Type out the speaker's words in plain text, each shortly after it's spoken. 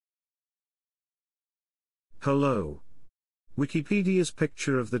Hello. Wikipedia's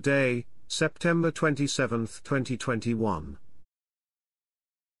picture of the day, September 27, 2021.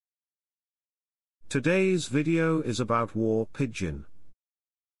 Today's video is about war pigeon.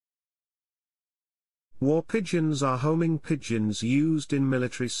 War pigeons are homing pigeons used in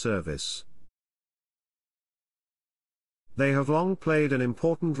military service. They have long played an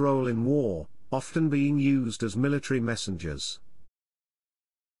important role in war, often being used as military messengers.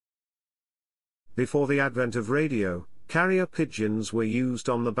 Before the advent of radio, carrier pigeons were used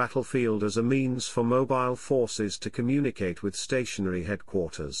on the battlefield as a means for mobile forces to communicate with stationary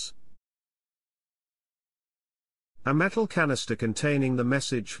headquarters. A metal canister containing the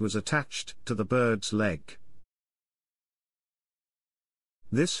message was attached to the bird's leg.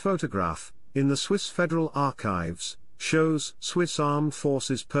 This photograph, in the Swiss Federal Archives, shows Swiss Armed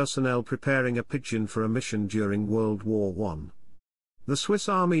Forces personnel preparing a pigeon for a mission during World War I. The Swiss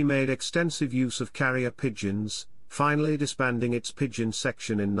Army made extensive use of carrier pigeons, finally disbanding its pigeon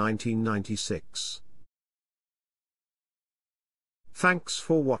section in 1996. Thanks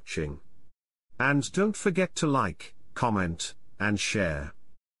for watching. And don't forget to like, comment, and share.